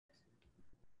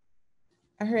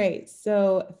All right,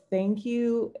 so thank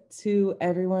you to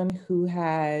everyone who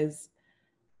has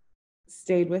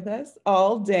stayed with us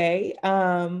all day.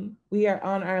 We are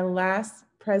on our last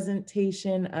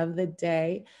presentation of the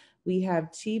day. We have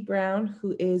ChiBrown,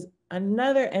 who is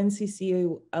another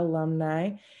NCCU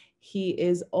alumni. He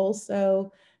is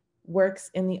also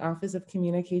works in the Office of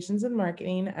Communications and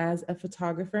Marketing as a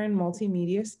photographer and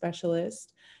multimedia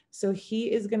specialist. So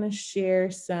he is going to share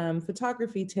some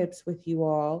photography tips with you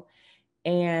all.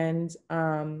 And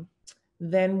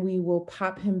then we will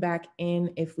pop him back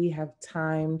in if we have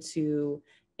time to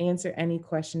answer any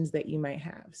questions that you might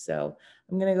have. So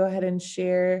I'm going to go ahead and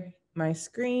share my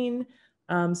screen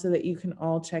so that you can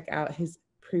all check out his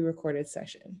pre-recorded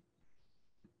session.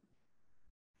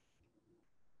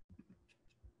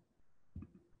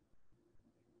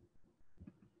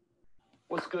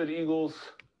 What's good, Eagles?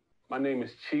 My name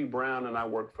is ChiBrown, and I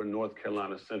work for North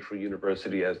Carolina Central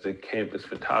University as the campus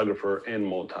photographer and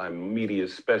multimedia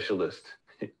specialist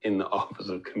in the Office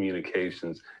of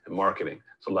Communications and Marketing.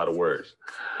 It's a lot of words.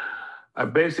 I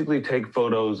basically take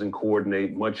photos and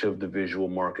coordinate much of the visual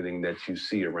marketing that you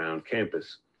see around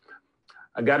campus.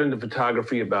 I got into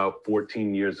photography about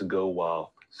 14 years ago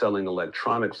while selling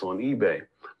electronics on eBay.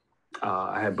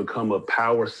 I had become a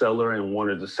power seller and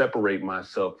wanted to separate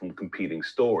myself from competing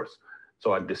stores.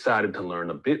 So I decided to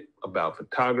learn a bit about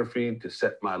photography to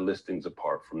set my listings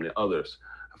apart from the others.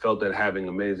 I felt that having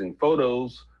amazing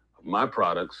photos of my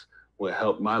products would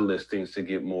help my listings to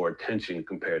get more attention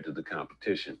compared to the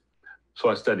competition. So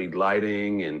I studied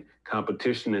lighting and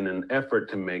competition in an effort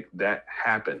to make that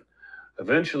happen.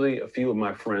 Eventually, a few of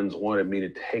my friends wanted me to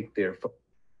take their photos.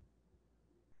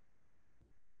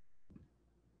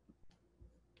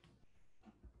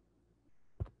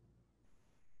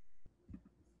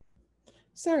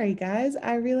 Sorry, guys,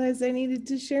 I realized I needed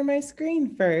to share my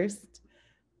screen first.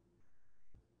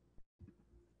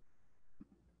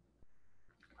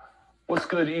 What's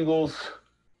good, Eagles?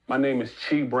 My name is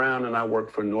ChiBrown, and I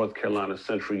work for North Carolina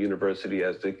Central University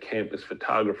as the campus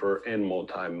photographer and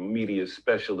multimedia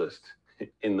specialist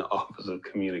in the Office of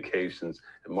Communications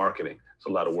and Marketing. It's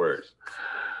a lot of words.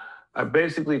 I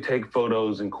basically take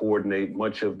photos and coordinate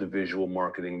much of the visual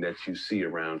marketing that you see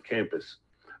around campus.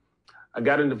 I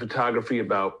got into photography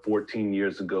about 14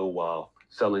 years ago while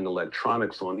selling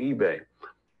electronics on eBay.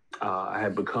 I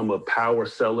had become a power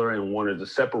seller and wanted to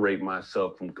separate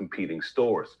myself from competing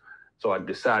stores. So I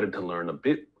decided to learn a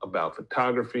bit about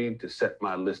photography to set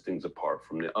my listings apart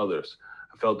from the others.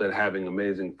 I felt that having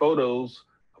amazing photos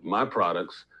of my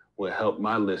products would help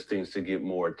my listings to get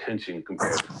more attention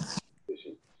compared to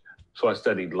competition. So I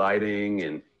studied lighting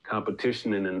and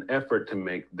competition in an effort to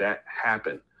make that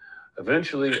happen.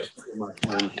 Eventually, a few of my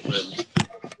friends wanted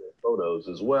their photos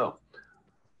as well.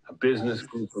 A business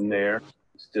grew from there.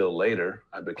 Still later,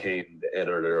 I became the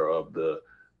editor of the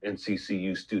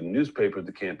NCCU student newspaper,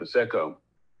 the Campus Echo.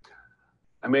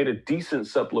 I made a decent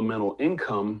supplemental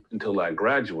income until I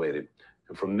graduated.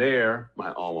 And from there,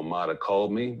 my alma mater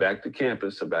called me back to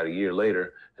campus about a year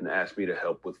later and asked me to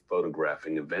help with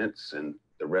photographing events, and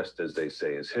the rest, as they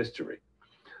say, is history.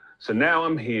 So now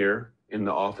I'm here in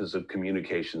the Office of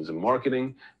Communications and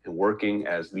Marketing and working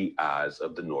as the eyes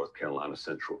of the North Carolina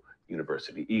Central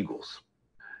University Eagles.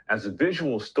 As a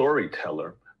visual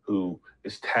storyteller who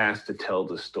is tasked to tell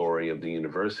the story of the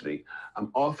university,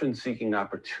 I'm often seeking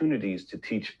opportunities to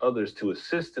teach others to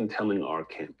assist in telling our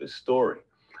campus story.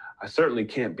 I certainly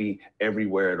can't be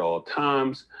everywhere at all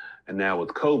times, and now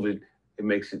with COVID, it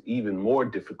makes it even more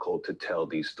difficult to tell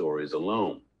these stories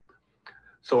alone.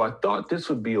 So I thought this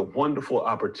would be a wonderful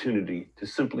opportunity to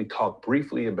simply talk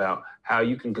briefly about how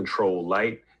you can control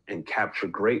light and capture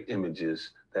great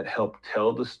images that help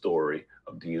tell the story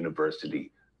of the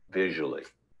university visually.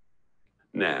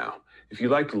 Now, if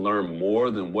you'd like to learn more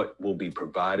than what will be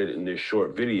provided in this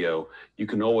short video, you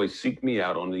can always seek me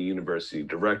out on the university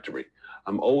directory.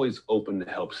 I'm always open to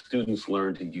help students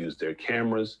learn to use their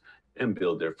cameras and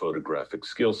build their photographic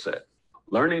skill set.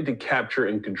 Learning to capture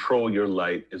and control your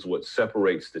light is what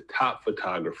separates the top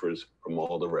photographers from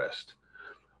all the rest.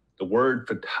 The word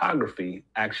photography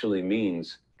actually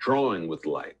means drawing with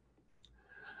light.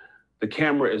 The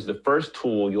camera is the first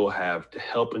tool you'll have to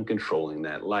help in controlling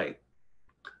that light.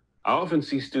 I often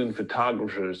see student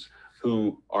photographers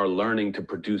who are learning to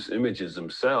produce images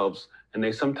themselves, and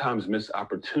they sometimes miss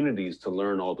opportunities to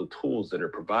learn all the tools that are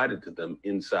provided to them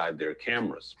inside their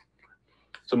cameras.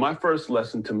 So my first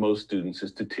lesson to most students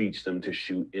is to teach them to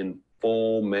shoot in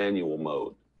full manual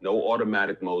mode, no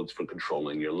automatic modes for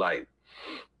controlling your light.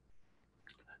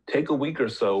 Take a week or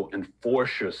so and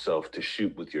force yourself to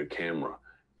shoot with your camera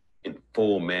in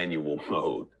full manual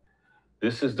mode.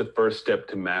 This is the first step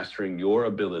to mastering your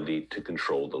ability to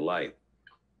control the light.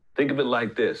 Think of it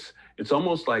like this. It's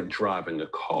almost like driving a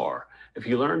car. If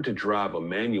you learn to drive a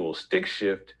manual stick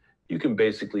shift, you can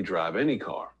basically drive any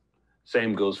car.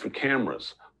 Same goes for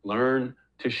cameras. Learn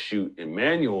to shoot in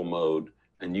manual mode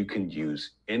and you can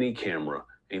use any camera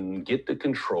and get the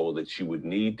control that you would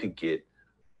need to get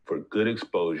for good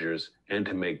exposures and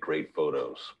to make great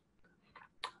photos.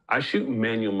 I shoot in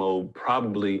manual mode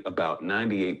probably about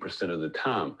 98% of the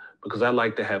time because I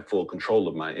like to have full control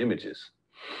of my images.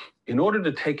 In order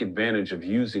to take advantage of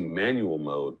using manual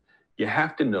mode, you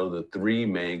have to know the three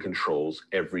main controls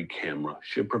every camera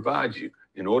should provide you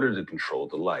in order to control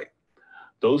the light.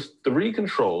 Those three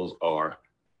controls are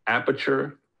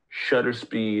aperture, shutter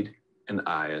speed, and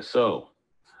ISO.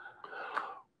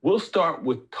 We'll start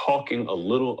with talking a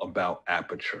little about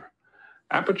aperture.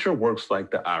 Aperture works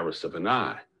like the iris of an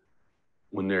eye.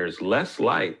 When there's less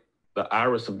light, the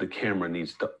iris of the camera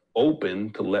needs to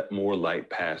open to let more light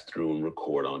pass through and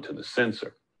record onto the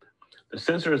sensor. The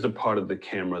sensor is a part of the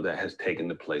camera that has taken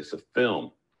the place of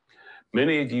film.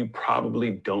 Many of you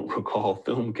probably don't recall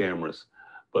film cameras,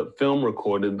 but film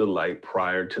recorded the light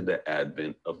prior to the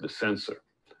advent of the sensor.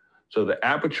 So the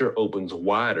aperture opens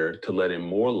wider to let in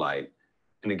more light,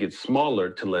 and it gets smaller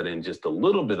to let in just a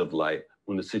little bit of light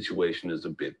when the situation is a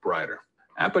bit brighter.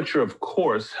 Aperture, of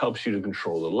course, helps you to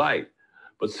control the light,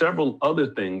 but several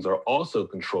other things are also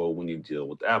controlled when you deal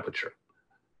with aperture.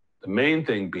 The main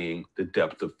thing being the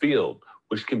depth of field,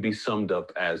 which can be summed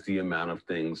up as the amount of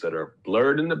things that are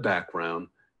blurred in the background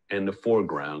and the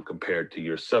foreground compared to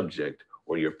your subject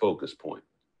or your focus point.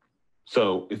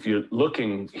 So if you're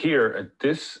looking here at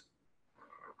this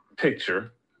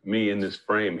picture, me in this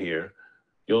frame here,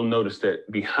 you'll notice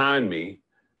that behind me,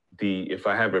 if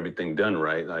I have everything done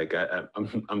right, like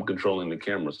I'm controlling the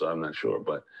camera, so I'm not sure,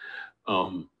 but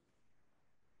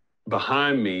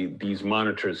behind me, these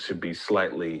monitors should be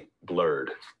slightly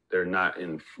blurred. They're not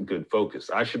in good focus.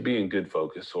 I should be in good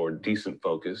focus or decent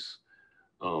focus.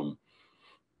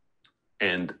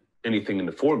 And anything in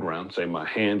the foreground, say my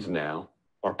hands now,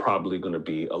 are probably going to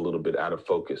be a little bit out of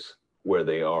focus where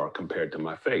they are compared to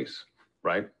my face,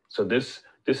 right? So this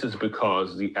is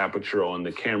because the aperture on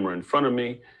the camera in front of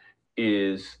me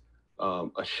is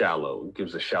it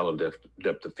gives a shallow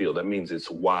depth of field. That means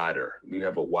it's wider. You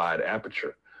have a wide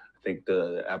aperture. I think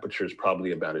the aperture is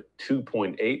probably about at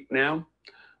 2.8 now,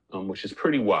 which is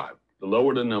pretty wide. The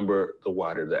lower the number, the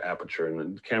wider the aperture.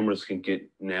 And the cameras can get,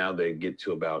 now they get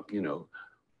to about,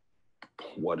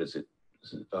 what is it?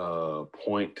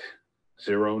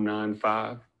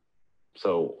 0.095.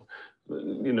 So,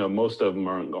 most of them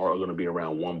are going to be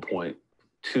around 1.2,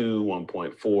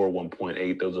 1.4,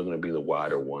 1.8. Those are going to be the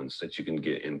wider ones that you can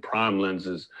get in prime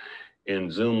lenses. In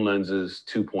zoom lenses,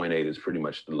 2.8 is pretty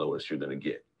much the lowest you're going to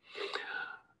get.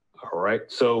 All right.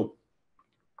 So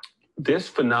this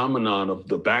phenomenon of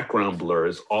the background blur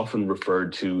is often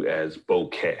referred to as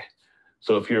bokeh.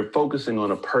 So if you're focusing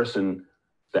on a person,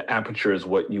 the aperture is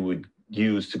what you would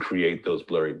use to create those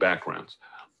blurry backgrounds.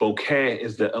 Bokeh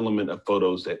is the element of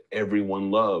photos that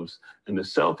everyone loves, and the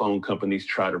cell phone companies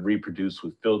try to reproduce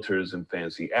with filters and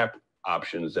fancy app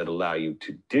options that allow you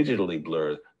to digitally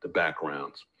blur the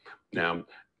backgrounds. Now,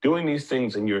 doing these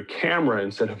things in your camera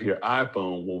instead of your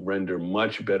iPhone will render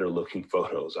much better looking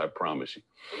photos, I promise you.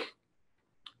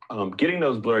 Getting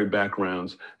those blurry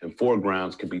backgrounds and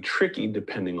foregrounds can be tricky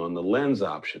depending on the lens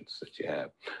options that you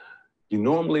have. You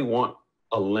normally want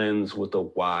a lens with a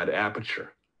wide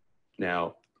aperture.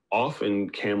 Now, often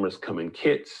cameras come in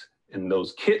kits, and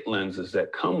those kit lenses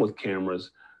that come with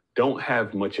cameras don't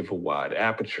have much of a wide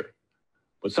aperture.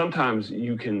 But sometimes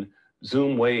you can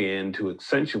zoom way in to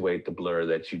accentuate the blur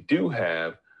that you do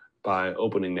have by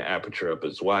opening the aperture up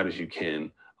as wide as you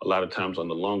can. A lot of times on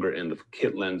the longer end of a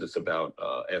kit lens, it's about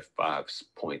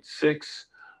f5.6.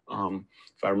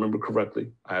 If I remember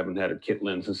correctly, I haven't had a kit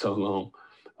lens in so long.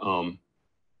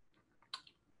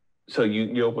 So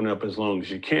you open it up as long as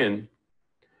you can,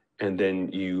 and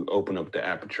then you open up the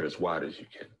aperture as wide as you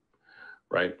can,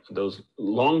 right? Those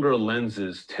longer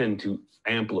lenses tend to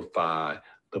amplify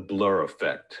the blur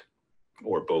effect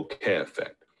or bokeh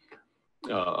effect.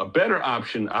 A better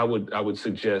option I would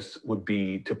suggest would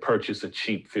be to purchase a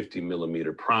cheap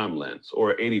 50mm prime lens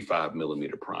or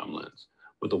 85mm prime lens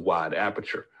with a wide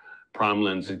aperture. Prime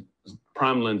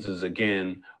lenses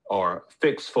again are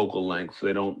fixed focal lengths.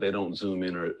 They don't zoom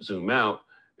in or zoom out,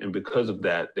 and because of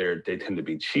that, they tend to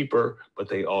be cheaper, but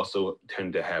they also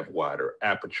tend to have wider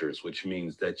apertures, which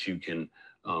means that you can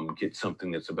get something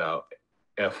that's about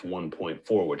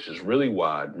f1.4, which is really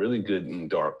wide, really good in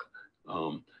dark.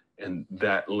 And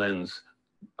that lens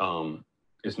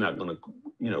it's not going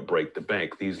to, break the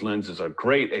bank. These lenses are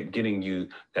great at getting you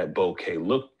that bokeh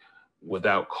look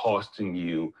without costing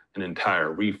you an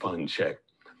entire refund check.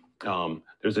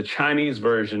 There's a Chinese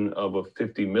version of a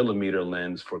 50 millimeter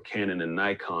lens for Canon and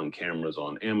Nikon cameras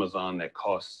on Amazon that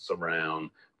costs around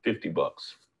 50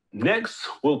 bucks. Next,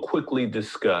 we'll quickly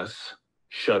discuss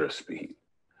shutter speed.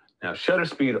 Now, shutter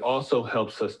speed also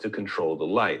helps us to control the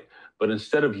light, but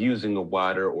instead of using a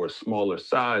wider or smaller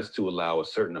size to allow a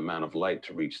certain amount of light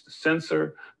to reach the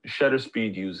sensor, the shutter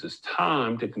speed uses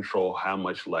time to control how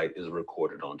much light is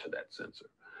recorded onto that sensor.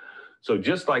 So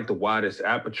just like the widest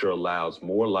aperture allows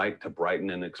more light to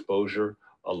brighten an exposure,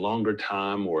 a longer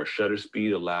time or a shutter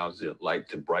speed allows the light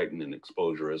to brighten an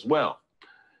exposure as well.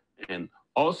 And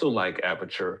also like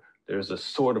aperture, there's a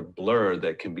sort of blur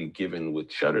that can be given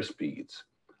with shutter speeds.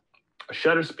 A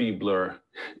shutter speed blur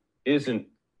isn't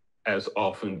as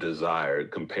often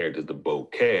desired compared to the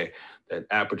bokeh that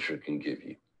aperture can give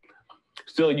you.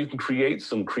 Still, you can create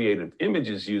some creative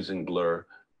images using blur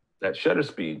that shutter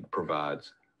speed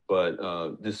provides,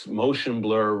 but this motion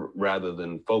blur rather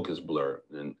than focus blur,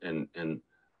 and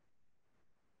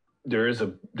there's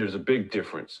a big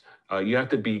difference. You have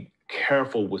to be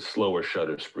careful with slower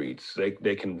shutter speeds.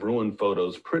 They can ruin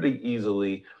photos pretty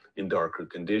easily in darker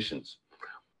conditions.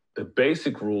 The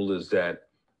basic rule is that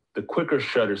the quicker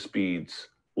shutter speeds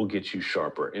will get you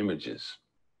sharper images.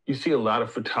 You see a lot of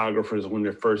photographers when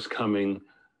they're first coming,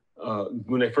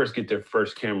 when they first get their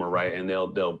first camera, right, and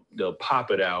they'll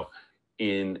pop it out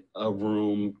in a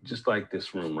room just like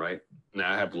this room, right?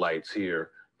 Now I have lights here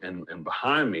and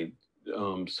behind me,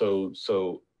 so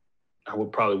I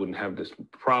wouldn't have this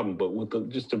problem. But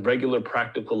with just the regular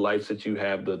practical lights that you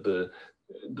have, the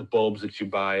bulbs that you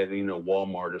buy at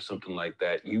Walmart or something like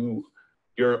that,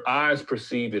 your eyes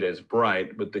perceive it as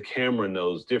bright, but the camera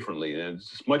knows differently, and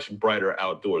it's just much brighter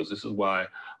outdoors. This is why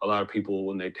a lot of people,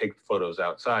 when they take photos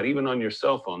outside, even on your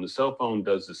cell phone, the cell phone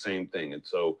does the same thing. And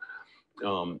so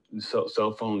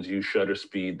cell phones use shutter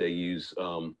speed, they use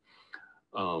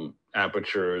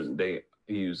aperture, they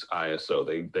use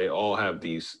ISO. They all have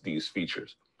these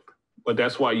features. But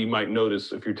that's why you might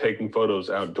notice if you're taking photos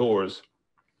outdoors,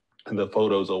 and the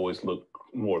photos always look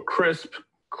more crisp,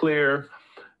 clear.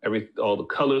 All the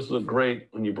colors look great.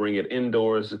 When you bring it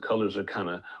indoors, the colors are kind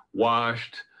of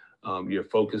washed. Your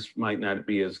focus might not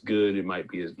be as good. It might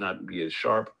not be as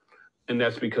sharp. And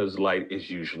that's because light is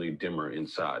usually dimmer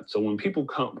inside. So when people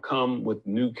come with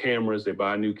new cameras, they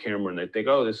buy a new camera and they think,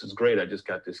 oh, this is great. I just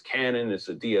got this Canon. It's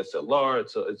a DSLR.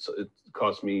 It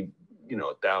cost me,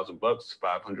 $1,000,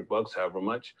 $500, however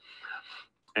much.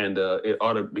 And it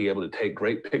ought to be able to take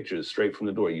great pictures straight from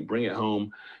the door. You bring it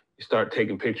home, you start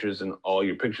taking pictures and all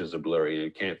your pictures are blurry and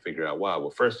you can't figure out why.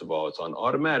 Well, first of all, it's on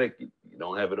automatic. You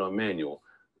don't have it on manual.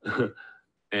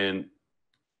 And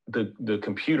the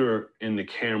computer in the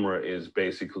camera is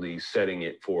basically setting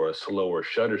it for a slower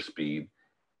shutter speed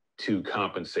to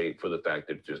compensate for the fact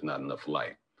that there's not enough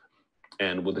light.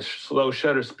 And with a slow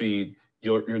shutter speed,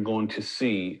 you're going to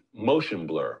see motion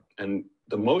blur. And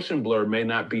the motion blur may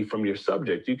not be from your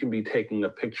subject. You can be taking a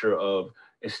picture of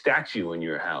a statue in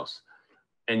your house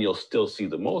and you'll still see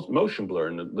the motion blur.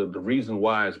 And the reason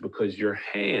why is because your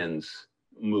hands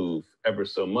move ever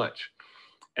so much.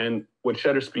 And what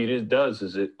shutter speed does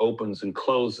is it opens and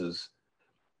closes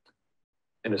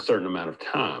in a certain amount of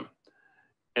time.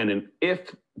 And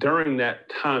if during that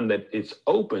time that it's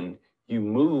open, you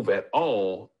move at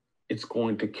all, it's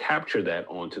going to capture that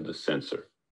onto the sensor.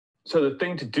 So the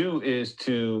thing to do is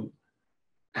to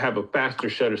have a faster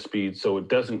shutter speed so it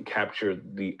doesn't capture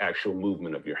the actual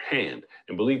movement of your hand.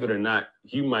 And believe it or not,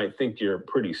 you might think you're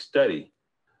pretty steady,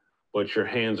 but your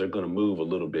hands are going to move a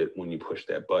little bit when you push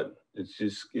that button. It's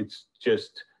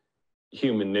just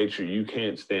human nature. You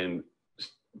can't stand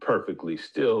perfectly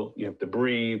still. You have to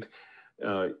breathe.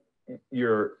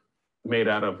 You're made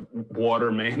out of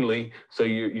water mainly, so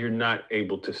you're not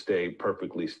able to stay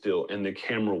perfectly still, and the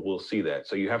camera will see that.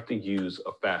 So you have to use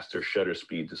a faster shutter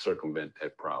speed to circumvent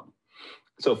that problem.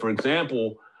 So for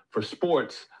example, for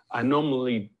sports, I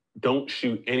normally don't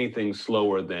shoot anything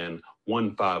slower than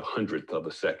 1/500th of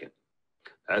a second.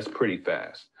 That's pretty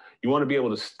fast. You want to be able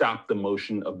to stop the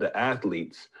motion of the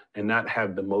athletes and not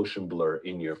have the motion blur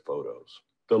in your photos.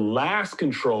 The last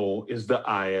control is the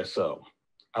ISO.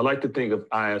 I like to think of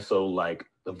ISO like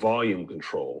the volume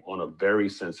control on a very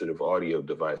sensitive audio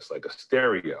device like a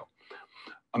stereo.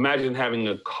 Imagine having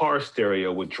a car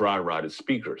stereo with dry rotted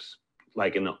speakers,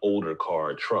 like in an older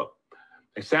car or truck.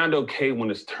 They sound okay when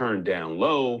it's turned down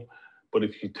low, but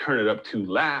if you turn it up too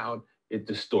loud, it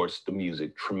distorts the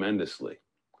music tremendously.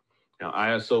 Now,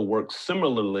 ISO works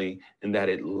similarly in that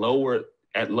at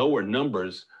lower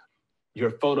numbers,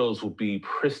 your photos will be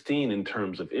pristine in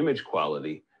terms of image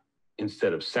quality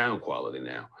instead of sound quality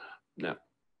now.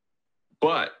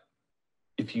 But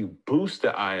if you boost the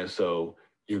ISO,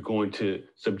 you're going to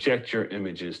subject your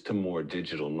images to more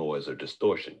digital noise or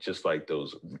distortion, just like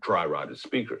those dry rotted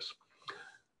speakers.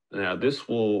 Now, this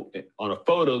will, on a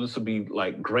photo, this will be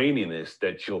like graininess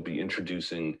that you'll be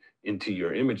introducing into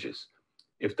your images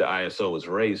if the ISO is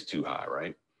raised too high,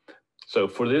 right? So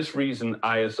for this reason,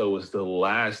 ISO is the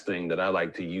last thing that I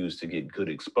like to use to get good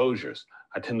exposures.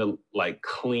 I tend to like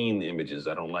clean images.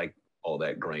 I don't like all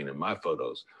that grain in my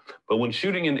photos. But when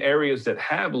shooting in areas that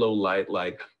have low light,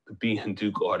 like the B.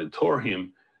 Duke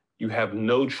Auditorium, you have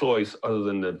no choice other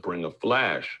than to bring a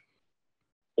flash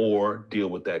or deal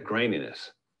with that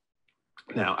graininess.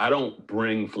 Now, I don't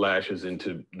bring flashes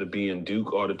into the B.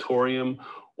 Duke Auditorium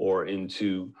or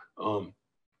into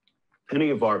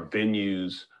any of our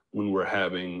venues when we're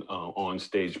having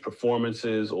on-stage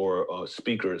performances or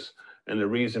speakers. And the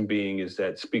reason being is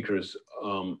that speakers,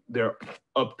 they're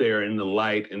up there in the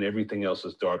light and everything else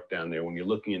is dark down there. When you're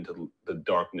looking into the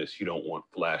darkness, you don't want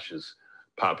flashes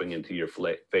popping into your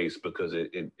face because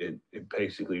it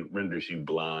basically renders you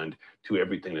blind to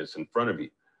everything that's in front of you.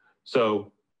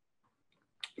 So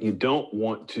you don't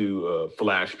want to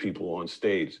flash people on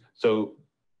stage. So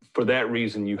for that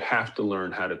reason, you have to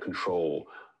learn how to control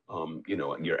you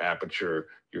know, your aperture,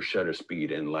 your shutter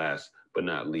speed, and last but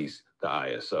not least, the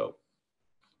ISO.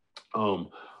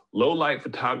 Low light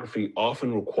photography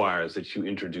often requires that you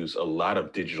introduce a lot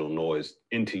of digital noise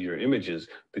into your images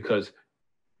because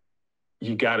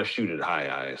you got to shoot at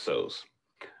high ISOs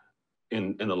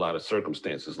in a lot of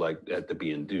circumstances, like at the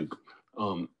B. Duke.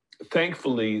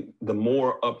 Thankfully, the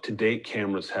more up-to-date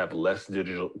cameras have less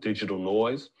digital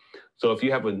noise. So if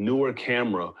you have a newer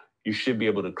camera, you should be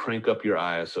able to crank up your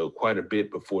ISO quite a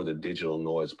bit before the digital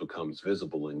noise becomes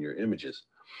visible in your images.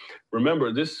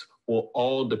 Remember, this will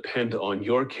all depend on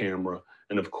your camera.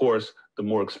 And of course, the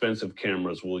more expensive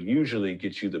cameras will usually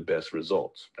get you the best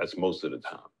results. That's most of the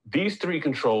time. These three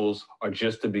controls are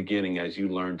just the beginning as you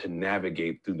learn to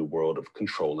navigate through the world of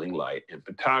controlling light and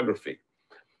photography.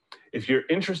 If you're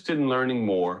interested in learning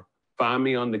more, find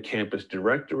me on the campus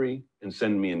directory and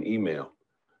send me an email.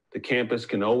 The campus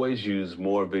can always use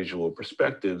more visual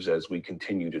perspectives as we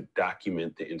continue to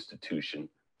document the institution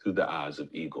through the eyes of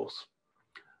eagles.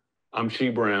 I'm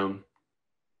ChiBrown,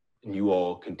 and you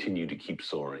all continue to keep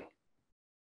soaring.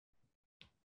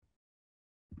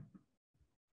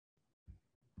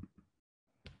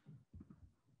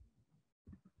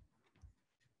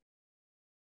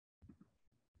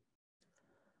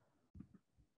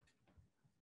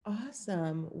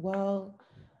 Awesome. Well,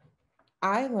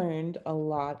 I learned a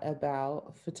lot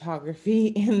about photography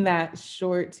in that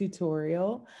short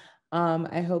tutorial.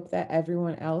 I hope that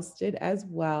everyone else did as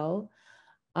well.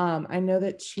 I know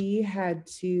that Chi had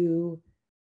to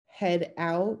head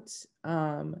out,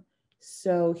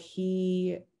 so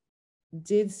he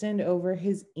did send over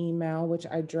his email, which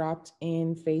I dropped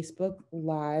in Facebook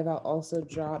Live. I'll also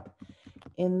drop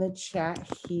in the chat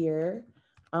here.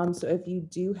 So if you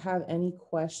do have any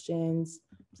questions,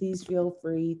 please feel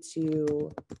free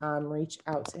to reach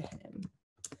out to him.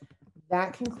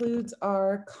 That concludes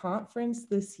our conference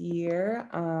this year.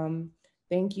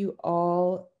 Thank you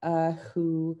all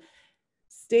who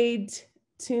stayed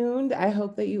tuned. I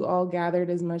hope that you all gathered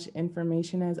as much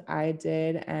information as I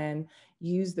did and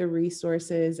used the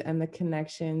resources and the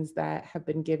connections that have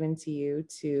been given to you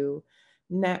to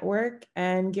network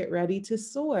and get ready to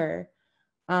soar.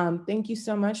 Thank you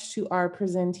so much to our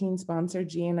presenting sponsor,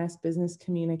 GNS Business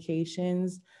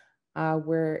Communications.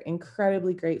 We're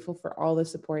incredibly grateful for all the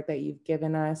support that you've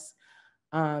given us.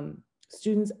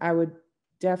 Students, I would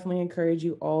definitely encourage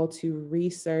you all to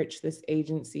research this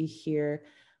agency here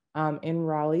in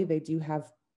Raleigh. They do have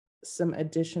some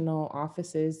additional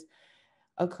offices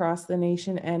across the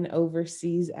nation and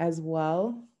overseas as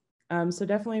well. So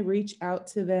definitely reach out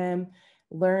to them,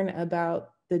 learn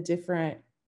about the different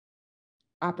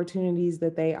opportunities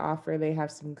that they offer. They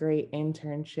have some great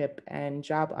internship and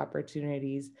job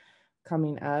opportunities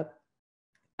coming up.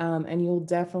 And you'll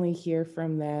definitely hear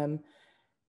from them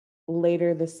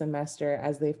later this semester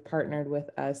as they've partnered with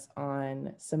us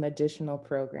on some additional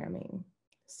programming.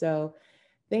 So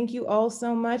thank you all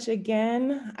so much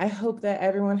again. I hope that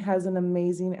everyone has an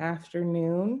amazing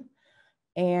afternoon,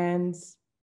 and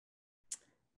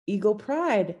Eagle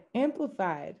Pride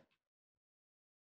amplified.